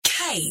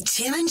Kate,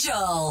 Tim and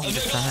Joel. On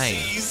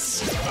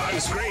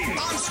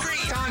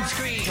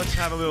screen. Let's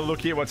have a little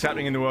look at what's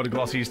happening in the world of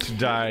glossies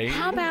today.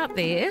 How about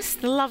this?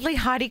 The lovely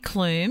Heidi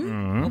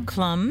Klum, or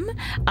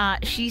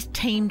Klum, she's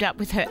teamed up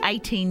with her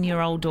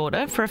 18-year-old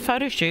daughter for a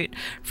photo shoot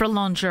for a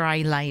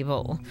lingerie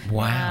label.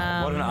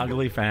 Wow. What an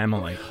ugly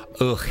family.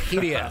 Ugh,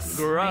 hideous.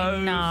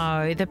 Gross.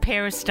 No, the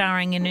pair is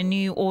starring in a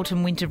new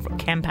autumn-winter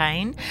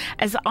campaign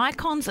as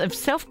icons of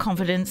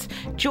self-confidence,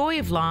 joy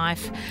of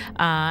life,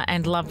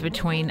 and love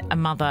between a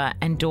mother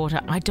and daughter.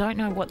 I don't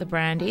know what the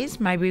brand is.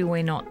 Maybe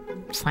we're not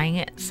saying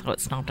it, so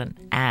it's not an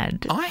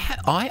ad.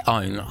 I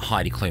own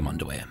Heidi Klum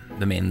underwear,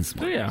 the men's.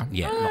 Do you?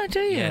 Yeah. Oh, do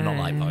you? Yeah, not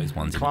like those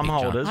ones. Plum in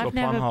the picture. holders or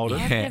plum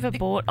holders. I've never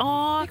bought.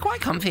 Oh, They're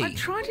quite comfy. I've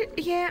tried it.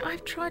 Yeah,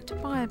 I've tried to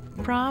buy a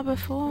bra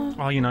before.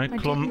 Oh, you know,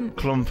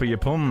 clum for your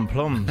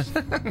plums.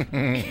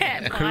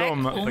 Yeah,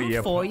 Plum like, for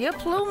your- for your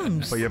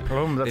plums. For your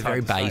plums. That's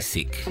They're very hard to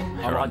say. basic.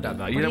 I like that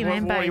though. What do you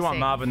mean what do you want, basic?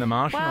 Marvin the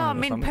Martian? Well, I on or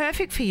mean, something?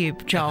 perfect for you,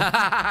 Joel. What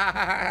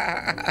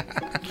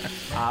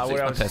It's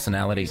my else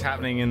personality. is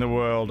happening in the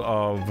world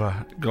of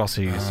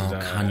glossies Oh,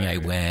 today?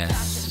 Kanye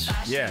West.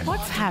 Yeah.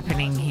 What's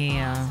happening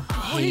here?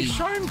 Oh, he's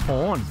showing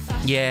porn.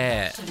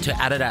 Yeah, to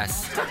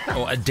Adidas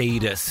or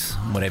Adidas,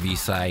 whatever you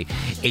say,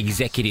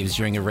 executives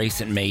during a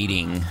recent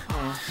meeting.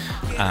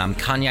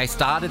 Kanye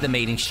started the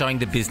meeting showing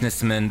the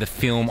businessman the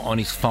film on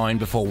his phone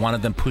before one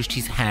of them pushed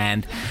his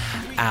hand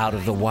out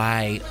of the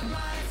way.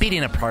 Bit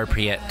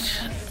inappropriate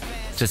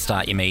to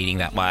start your meeting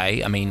that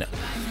way. I mean,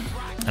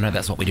 I know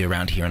that's what we do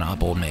around here in our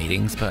board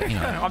meetings, but, you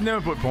know. I've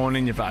never put porn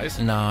in your face.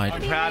 No.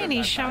 What do you mean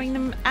he's showing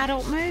them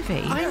adult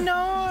movie? I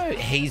know.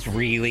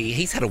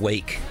 He's had a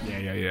week.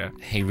 Yeah.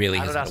 He really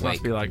has had Adidas a must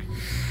week. be like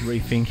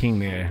rethinking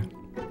their,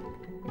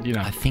 you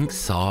know. I think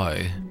so.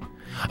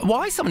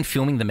 Why is someone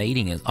filming the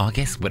meeting? I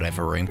guess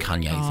whatever room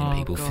Kanye's in,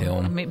 people God. I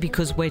film. mean,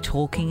 because we're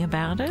talking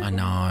about it. I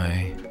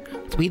know.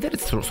 It's weird that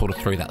it's sort of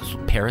through that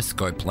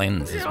periscope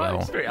lens as well.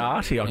 It's very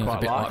arty. I It's a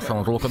quite bit like like it.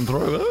 someone walking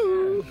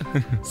through.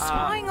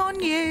 Spying on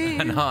you.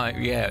 I know,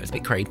 yeah, it's a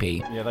bit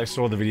creepy. Yeah, they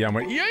saw the video and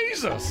went,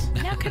 Jesus!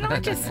 Now, can I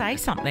just say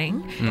something?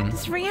 Hmm.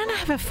 Does Rihanna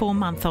have a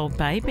 4-month-old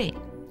baby?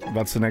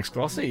 That's the next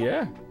glossy,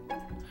 yeah.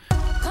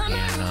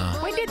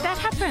 Yeah, When did that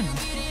happen?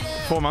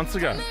 4 months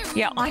ago.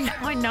 Yeah,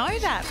 I know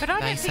that, but I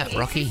don't think ASAP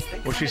Rocky.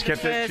 Well, she's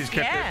kept it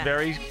Yeah.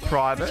 very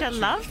private. I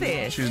love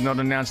this. She's not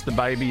announced the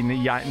baby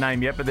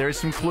name yet, but there is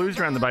some clues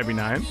around the baby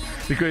name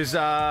because,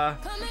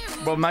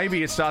 well,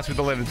 maybe it starts with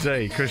the letter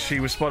D because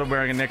she was spotted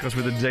wearing a necklace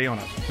with a D on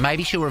it.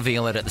 Maybe she'll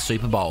reveal it at the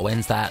Super Bowl.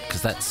 When's that?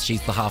 Because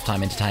she's the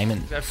halftime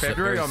entertainment. Is that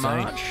February or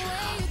Very soon. March?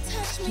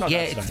 Not Yeah,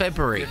 that it's soon.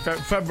 February.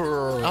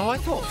 February. Oh, I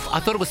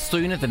thought it was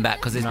sooner than that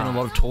because there's been a No.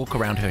 lot of talk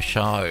around her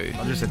show. I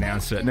just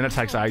announced it, and then it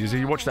takes ages. If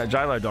you watch that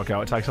J-Lo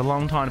doco, it takes a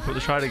long time to put the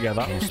show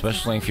together.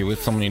 Especially if you're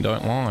with someone you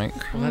don't like.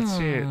 Well, that's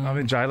it. I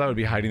mean, J-Lo would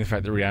be hating the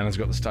fact that Rihanna's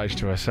got the stage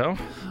to herself,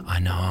 I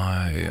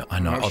know.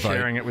 not Although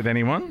sharing it with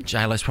anyone.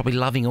 J-Lo's probably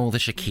loving all the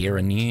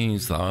Shakira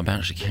news, though,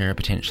 about Shakira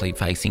potentially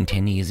facing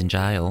 10 years in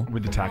jail.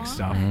 With the tax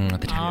stuff.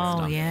 With the tax Oh,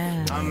 stuff.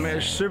 yeah.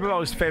 Super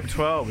Bowl is Feb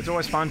 12. It's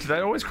always fun today.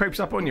 It always creeps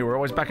up on you. We're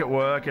always back at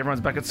work. Everyone's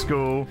back at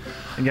school.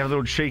 And you have a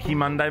little cheeky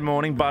Monday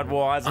morning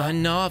Budweiser. I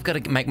know, I've got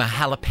to make my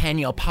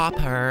jalapeno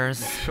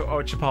poppers.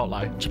 Or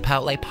Chipotle.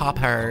 Chipotle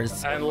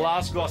poppers. And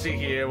last glossy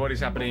here. What is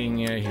happening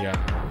here?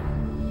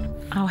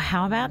 Oh,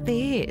 how about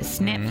this?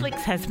 Netflix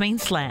has been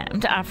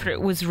slammed after it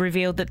was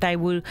revealed that they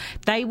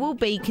will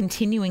be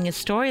continuing a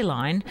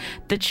storyline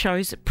that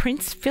shows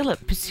Prince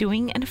Philip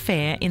pursuing an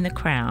affair in the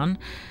Crown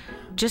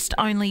just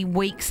only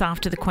weeks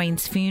after the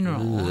Queen's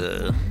funeral.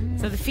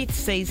 So the 5th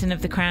season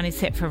of The Crown is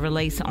set for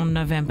release on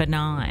November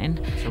 9.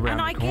 around And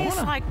I the guess,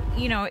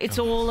 corner. it's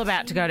all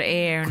about to go to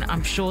air, and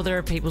I'm sure there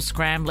are people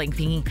scrambling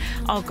thinking,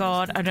 oh,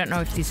 God, I don't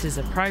know if this is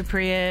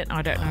appropriate.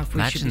 I don't know if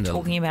we should be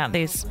talking about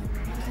this.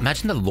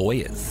 Imagine the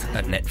lawyers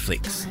at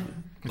Netflix.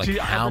 Like See,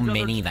 how are the-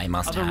 many they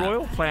must Are the have.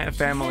 royal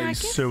family Yeah, I guess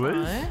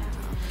suers? so.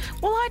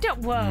 Well, I don't.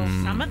 Well,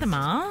 some of them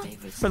are.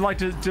 But would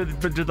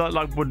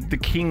the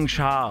King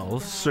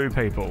Charles sue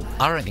people?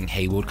 I don't think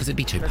he would because it'd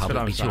be too That's what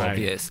public, I'm it'd be too saying.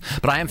 obvious.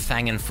 But I am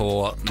fanging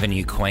for the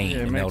new Queen,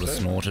 Yeah, me Imelda too.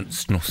 Staunton.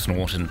 It's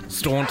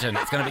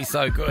going to be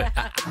so good.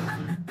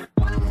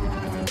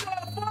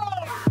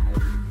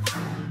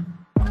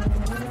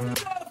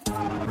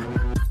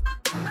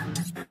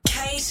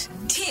 Kate,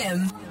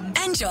 Tim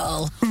and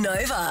Joel.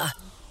 Nova.